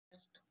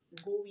just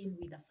go in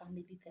with a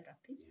family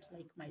therapist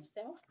like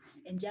myself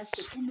and just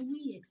say, can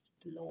we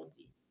explore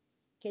this?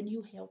 Can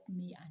you help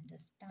me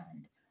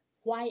understand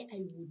why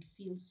I would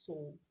feel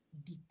so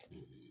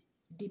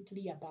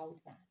deeply about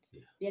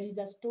that? There is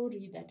a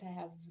story that I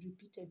have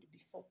repeated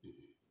before.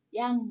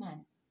 Young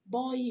man,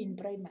 boy in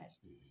primary,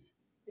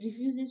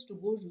 refuses to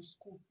go to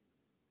school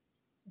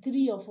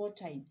 3 or 4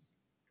 times.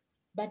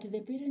 But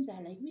the parents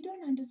are like, we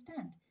don't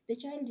understand. The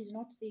child is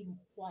not saying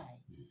why.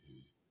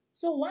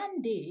 So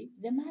one day,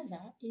 the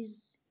mother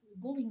is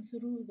going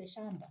through the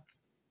shamba,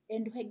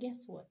 and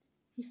guess what?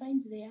 He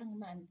finds the young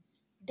man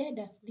dead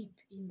asleep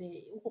in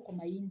the uko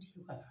mahindi.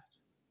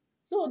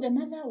 So the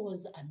mother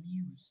was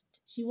amused.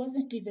 She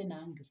wasn't even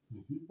angry,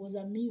 was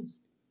amused.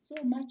 So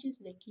marches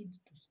the kids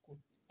to school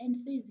and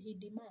says he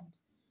demands.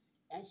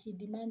 She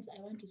demands, I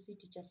want to see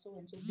teacher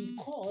so-and-so,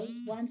 because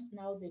once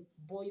now the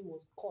boy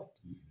was caught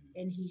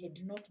and he had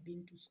not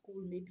been to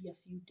school maybe a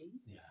few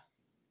days.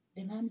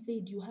 The mom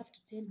said, you have to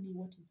tell me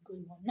what is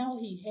going on. Now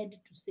he had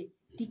to say,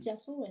 teacher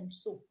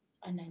so-and-so,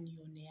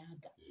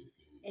 ananioneaga.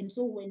 And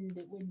so when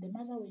the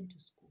mother went to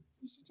school,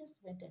 she just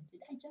went and said,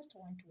 I just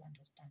want to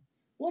understand.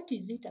 What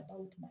is it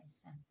about my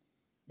son?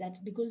 That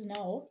because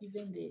now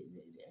even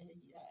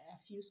a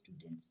few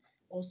students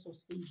also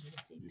say the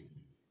same thing.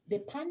 The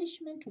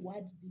punishment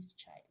towards this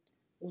child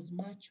was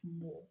much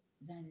more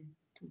than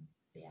to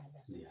the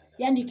others.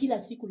 Yani kila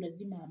siku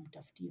lazima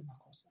amtafutie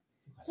makosa.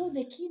 So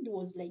the kid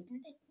was like,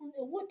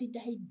 what did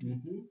I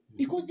do?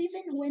 Because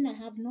even when I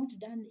have not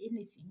done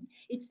anything,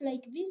 it's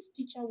like this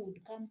teacher would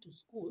come to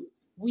school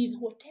with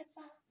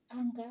whatever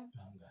anger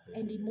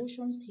and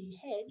emotions he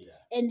had,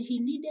 and he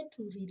needed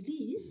to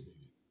release,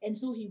 and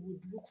so he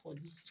would look for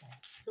this child.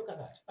 Look at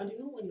that. And you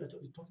know, when you're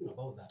talking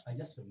about that, I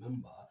just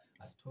remember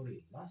a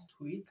story last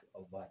week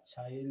of a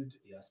child,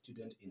 a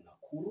student in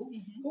Nakuru,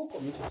 who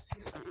committed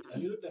suicide.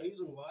 And you know the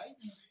reason why?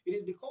 It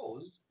is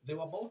because they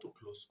were about to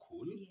close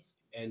school.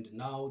 And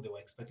now they were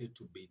expected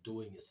to be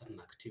doing a certain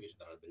activity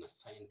that had been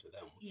assigned to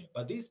them.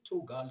 But these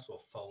two girls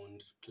were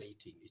found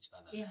plaiting each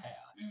other's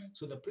hair.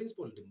 So the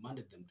principal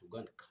demanded them to go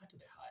and cut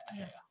the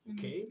hair.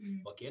 Okay?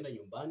 Wakienda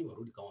nyumbani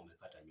warudi kama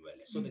wamekata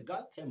nywele. So the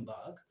girl came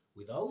back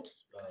without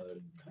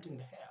cutting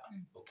the hair.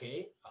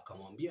 Okay?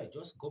 Akamwambia,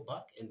 just go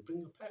back and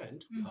bring your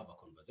parent to have a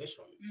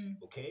conversation.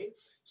 Okay?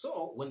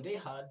 So when they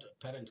had,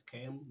 parent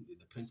came,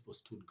 the principal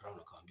stood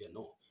ground, akamwambia,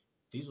 no,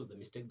 this was the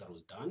mistake that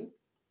was done.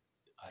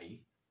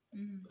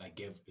 I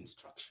gave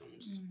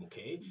instructions,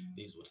 okay?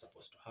 This was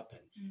supposed to happen.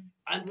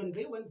 And when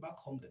they went back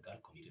home, the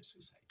girl committed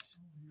suicide.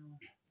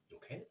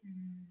 Okay?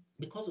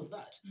 Because of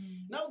that.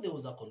 Now there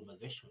was a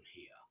conversation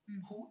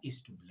here. Who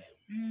is to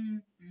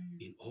blame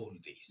in all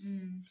this?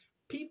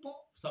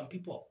 Some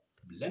people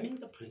are blaming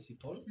the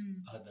principal,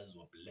 others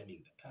were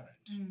blaming the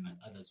parent, and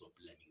others were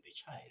blaming the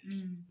child,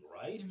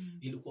 right?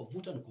 Ilikuwa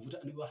vuta na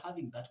kuvuta, and we were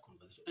having that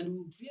conversation. And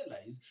we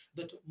realized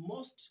that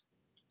most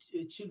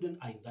children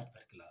are in that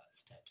particular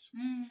state.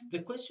 The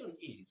question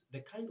is, the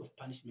kind of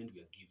punishment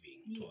we are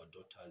giving to our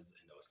daughters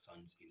and our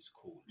sons in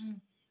schools,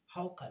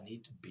 how can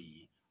it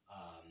be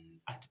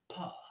at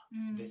par,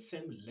 the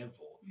same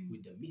level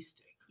with the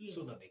mistake,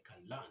 so that they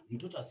can learn?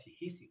 Mtoto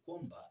asihisi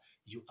kwamba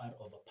you are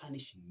over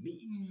punishing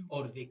me,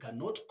 or they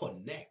cannot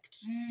connect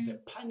the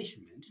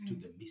punishment to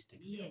the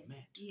mistake they have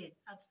made.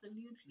 Yes,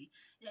 absolutely.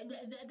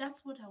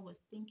 That's what I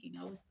was thinking.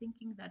 I was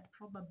thinking that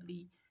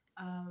probably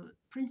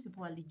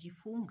principal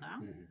alijifunga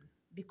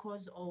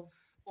because of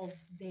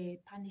the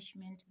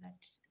punishment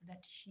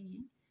that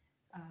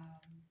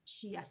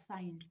she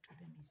assigned to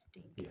the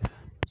mistake.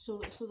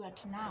 So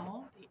that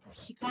now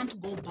she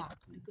can't go back,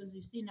 because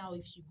you see now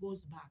if she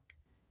goes back,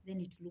 then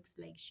it looks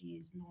like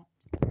she is not,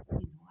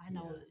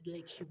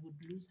 like she would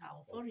lose her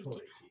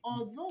authority.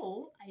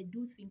 Although I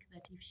do think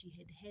that if she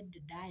had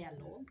the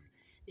dialogue,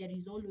 there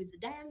is always,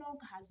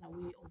 dialogue has a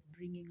way of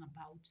bringing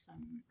about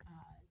some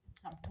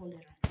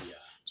tolerance,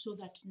 so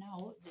that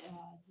now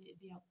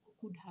there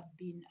could have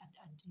been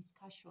a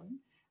discussion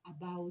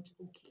about,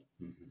 okay,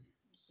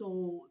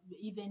 so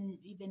even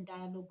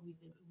dialogue with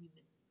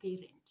the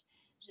parent,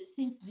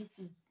 since this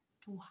is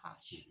too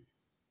harsh.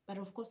 But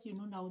of course,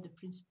 now the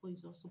principal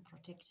is also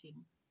protecting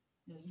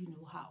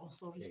her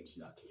authority,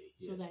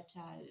 so that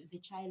the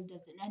child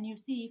doesn't. And you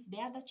see, if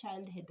the other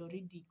child had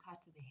already cut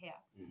the hair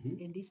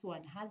and this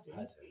one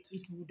hasn't,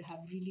 it would have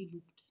really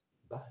looked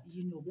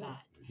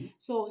bad.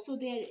 So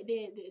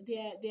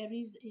there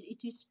is,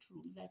 it is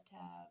true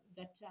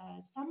that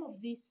some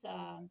of these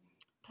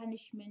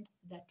punishments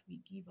that we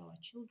give our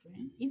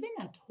children, even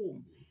at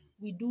home,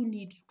 we do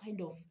need to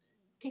kind of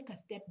take a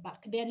step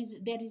back. There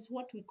is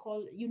what we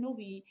call,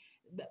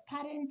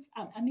 parents,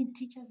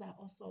 teachers are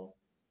also,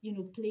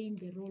 playing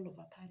the role of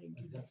a parent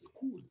in the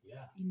school,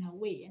 in a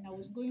way. And I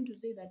was going to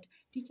say that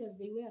teachers,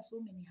 they wear so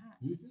many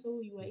hats.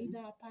 So you are either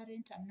a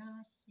parent, a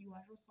nurse, you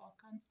are also a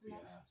counselor,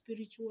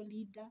 spiritual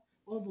leader,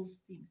 all those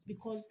things.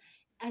 Because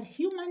a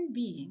human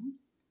being,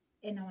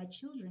 and our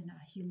children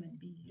are human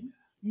beings,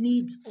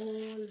 needs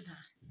all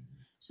that.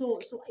 So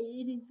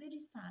it is very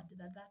sad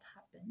that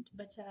happened,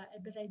 but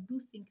I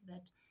do think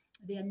that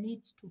there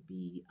needs to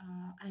be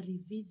a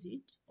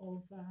revisit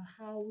of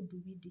how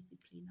do we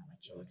discipline our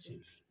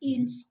children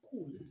in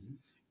schools.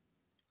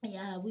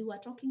 Yeah, we were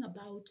talking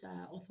about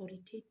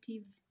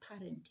authoritative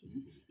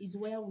parenting is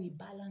where we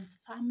balance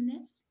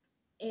firmness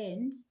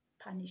and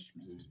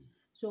punishment.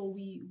 So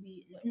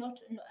we not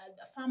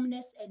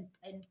firmness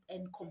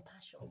and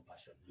compassion,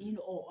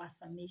 or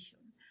affirmation,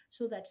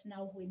 so that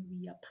now when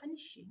we are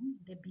punishing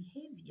the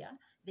behavior,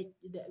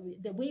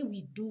 the way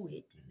we do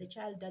it, the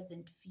child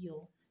doesn't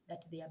feel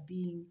that they are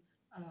being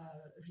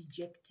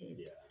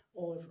rejected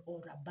or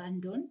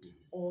abandoned,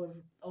 or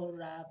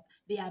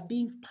they are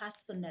being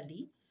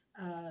personally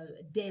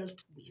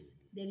dealt with.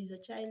 There is a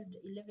child,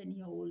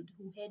 11-year-old,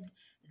 who had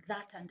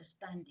that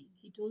understanding.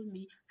 He told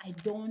me, I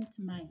don't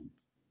mind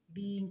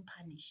being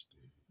punished,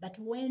 but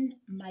when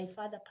my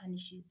father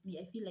punishes me,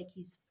 I feel like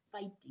he's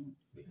fighting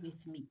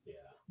with me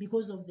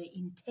because of the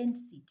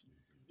intensity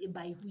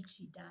by which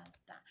he does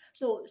that.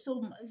 So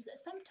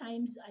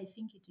sometimes I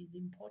think it is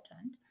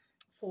important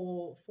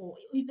for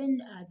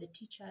even the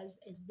teachers,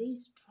 as they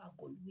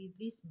struggle with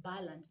this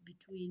balance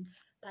between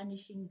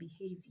punishing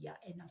behavior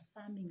and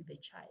affirming the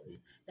child,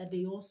 that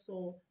they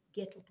also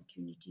get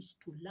opportunities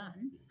to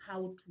learn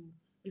how to,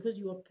 because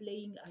you are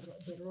playing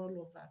the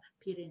role of a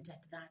parent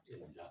at that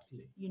point.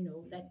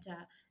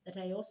 That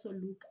I also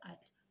look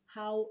at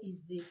how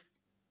is this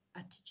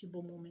a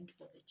teachable moment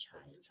for the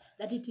child,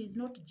 that it is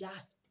not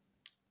just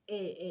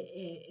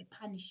a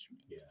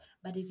punishment,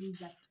 but it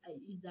is a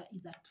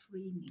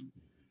training.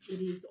 It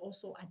is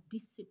also a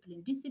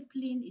discipline.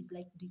 Discipline is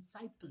like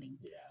discipling.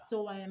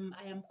 So I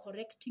am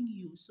correcting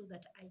you so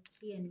that I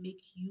can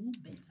make you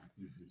better.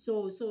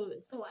 So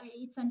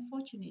it's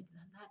unfortunate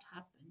that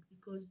happened,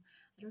 because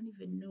I don't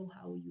even know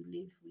how you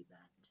live with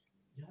that.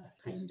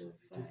 Kind of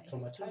it is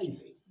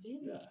traumatizing.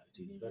 It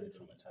is very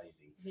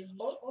traumatizing.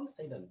 All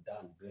said and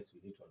done, Grace,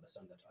 we need to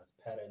understand that as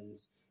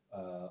parents,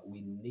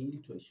 we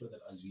need to ensure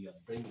that as we are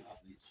bringing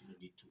up these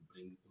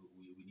children,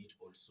 we need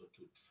also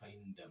to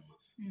train them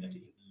that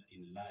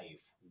in life,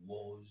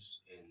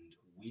 wars and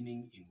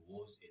winning in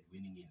wars and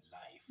winning in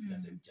life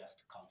doesn't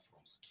just come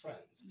from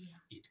strength.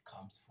 It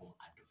comes from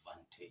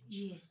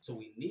advantage. So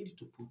we need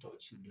to put our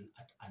children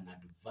at an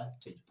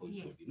advantage point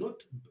of view.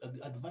 Not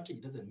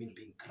advantage doesn't mean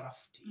being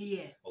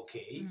crafty.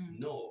 Okay,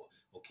 no.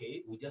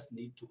 Okay, we just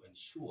need to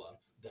ensure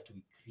that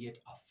we create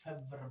a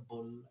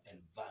favorable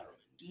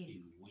environment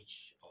in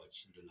which our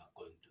children are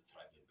going to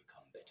thrive and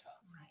become better.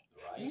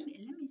 Right.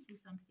 Let me say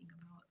something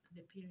about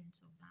the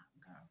parents of that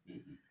girl.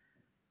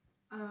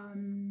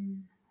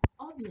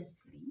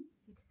 Obviously,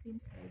 it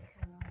seems like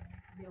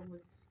there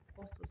was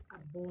also a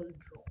ball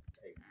dropped.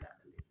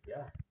 Exactly.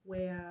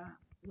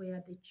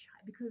 Where the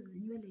child, because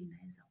nywele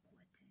inaweza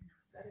kuwa tena.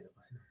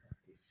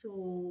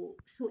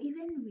 So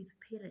even with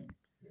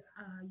parents,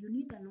 you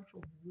need a lot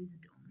of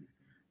wisdom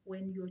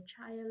when your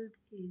child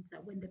is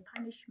when the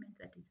punishment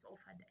that is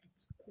offered at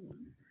school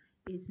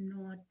is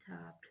not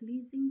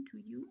pleasing to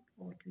you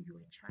or to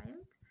your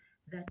child,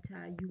 that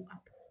you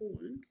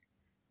uphold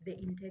the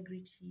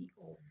integrity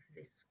of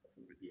the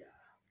school.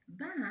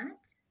 But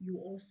you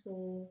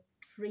also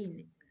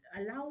train,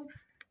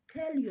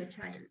 tell your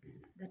child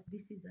that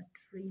this is a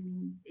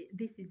training,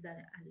 this is a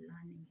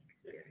learning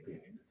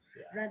experience,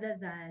 rather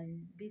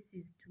than this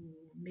is to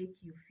make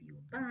you feel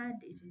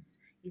bad.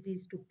 It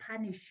is to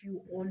punish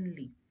you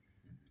only.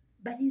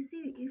 But you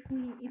see, if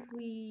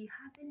we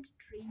haven't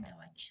trained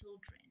our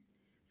children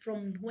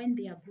from when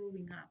they are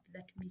growing up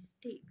that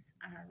mistakes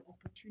are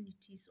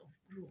opportunities of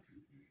growth,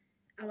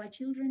 our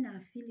children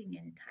are feeling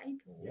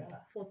entitled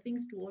for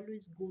things to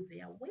always go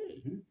their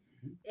way.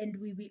 And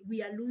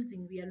we are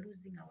losing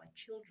our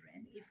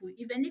children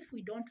even if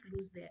we don't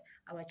lose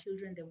our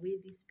children the way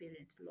these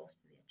parents lost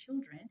their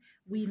children.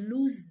 We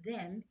lose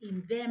them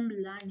in them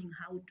learning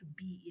how to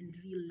be in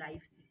real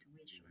life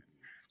situations.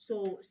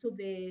 So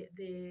the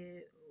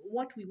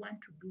what we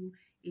want to do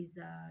is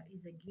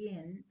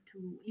again,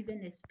 to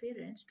even as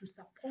parents, to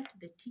support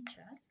the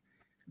teachers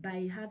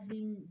by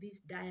having these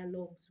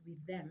dialogues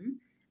with them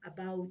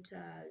about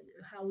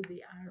how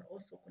they are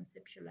also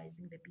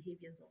conceptualizing the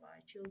behaviors of our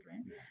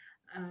children.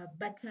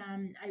 But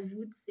I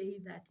would say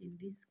that in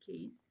this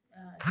case,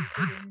 the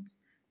parents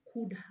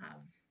could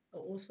have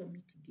also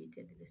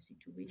mitigated the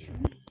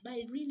situation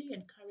by really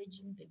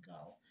encouraging the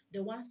girl.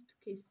 The worst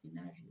case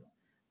scenario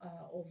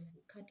of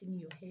cutting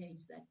your hair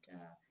is that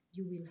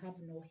you will have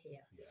no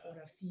hair for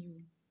a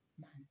few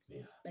months,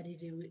 but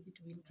it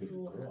will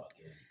grow up.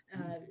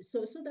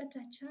 So that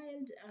a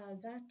child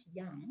that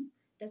young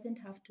doesn't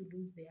have to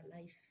lose their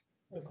life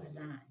over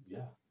that.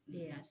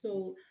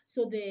 So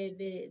the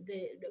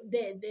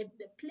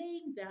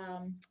playing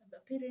the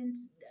parents,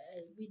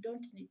 we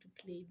don't need to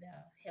play the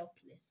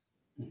helpless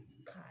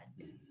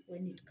card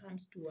when it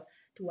comes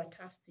to a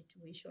tough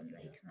situation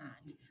like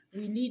that.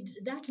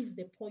 That is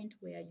the point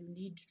where you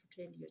need to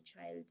tell your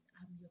child,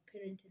 I'm your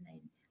parent and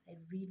I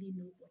really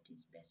know what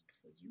is best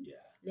for you.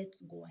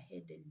 Let's go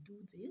ahead and do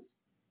this,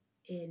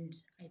 and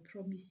I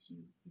promise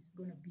you it's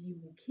gonna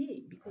be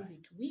okay, because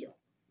it will.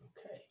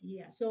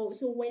 So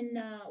when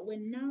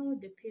now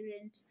the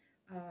parent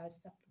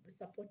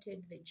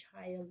supported the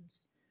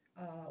child's,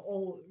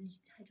 or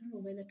I don't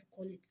know whether to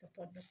call it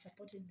support, but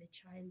supported the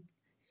child's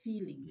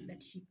feeling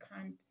that she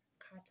can't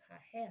cut her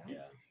hair,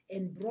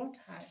 and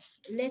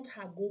let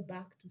her go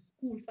back to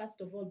school,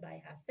 first of all,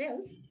 by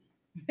herself,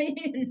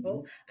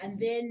 and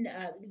then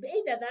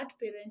either that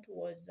parent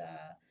was,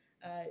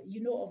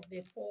 of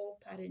the four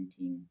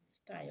parenting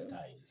styles,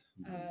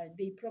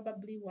 they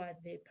probably were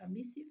the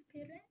permissive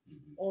parent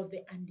or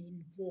the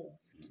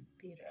uninvolved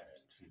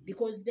parent,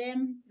 because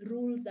them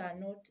rules are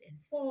not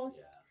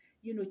enforced.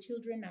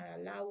 Children are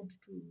allowed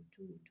to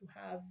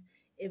have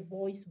a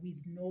voice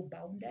with no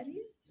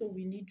boundaries. So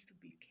we need to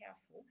be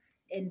careful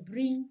and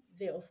bring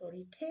the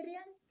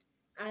authoritarian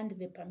and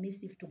the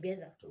permissive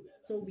together.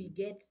 So we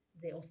get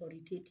the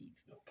authoritative,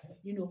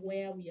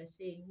 where we are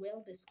saying,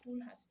 well, the school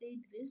has said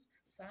this,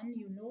 son,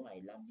 I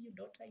love you,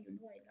 daughter, I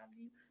love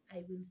you,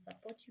 I will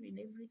support you in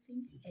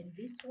everything, and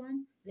this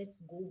one, let's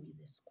go with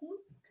the school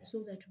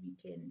so that we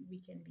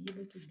can be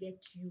able to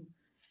get you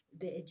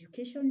the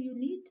education you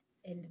need,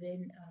 and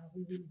then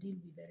we will deal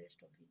with the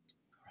rest of it.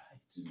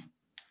 Right.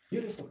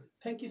 Beautiful.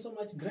 Thank you so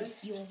much,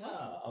 Grace. You're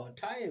welcome. Our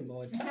time.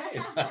 Oh.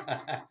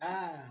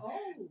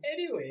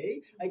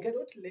 Anyway, I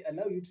cannot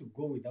allow you to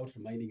go without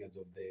reminding us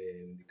of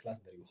the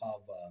class that you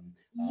have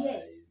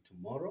Yes.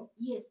 tomorrow.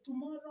 Yes,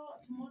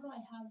 tomorrow I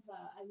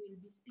will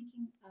be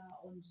speaking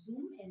on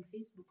Zoom and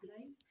Facebook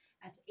Live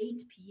at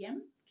 8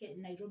 p.m.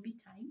 Nairobi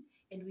time,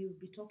 and we will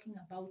be talking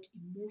about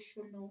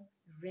emotional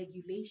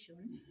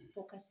regulation,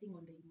 focusing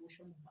on the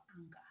emotion of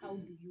anger. How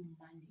do you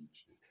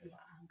manage your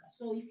anger?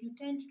 So if you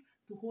tend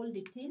to hold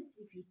it in,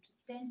 if you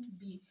tend to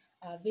be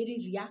very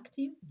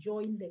reactive,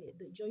 join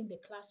the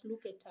class.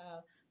 Look at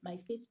my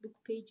Facebook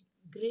page,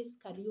 Grace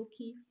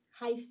Karaoke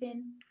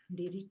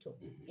Ndiritu,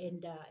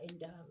 and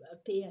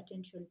pay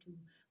attention to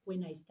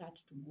when I start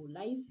to go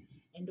live.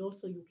 And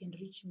also you can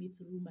reach me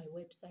through my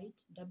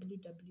website,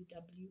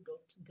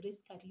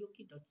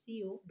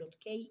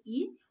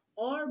 www.gracekaraoke.co.ke,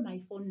 or my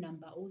phone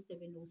number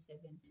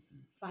 0707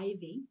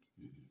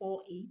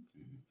 5848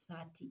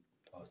 30.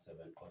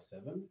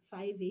 0707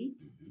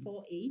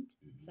 5848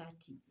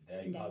 30.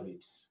 There you have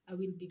it. I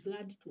will be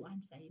glad to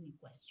answer any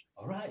question.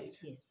 All right.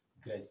 Yes.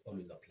 Grace,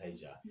 always a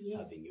pleasure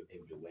having you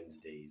every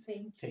Wednesdays.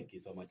 Thank you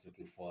so much.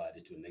 Looking forward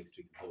to next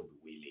week, God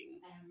willing.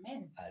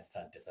 Amen.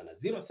 Asante sana.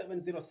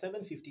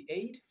 0707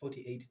 58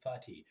 48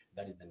 30.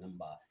 That is the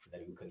number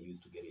that you can use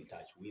to get in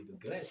touch with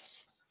Grace.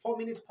 4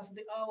 minutes past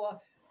the hour.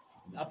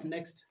 Up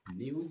next,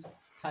 news,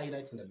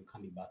 highlights, and I'll be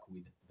coming back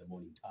with the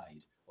morning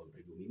tide on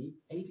Radio Mini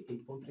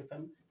 88.3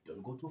 FM.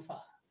 Don't go too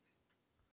far.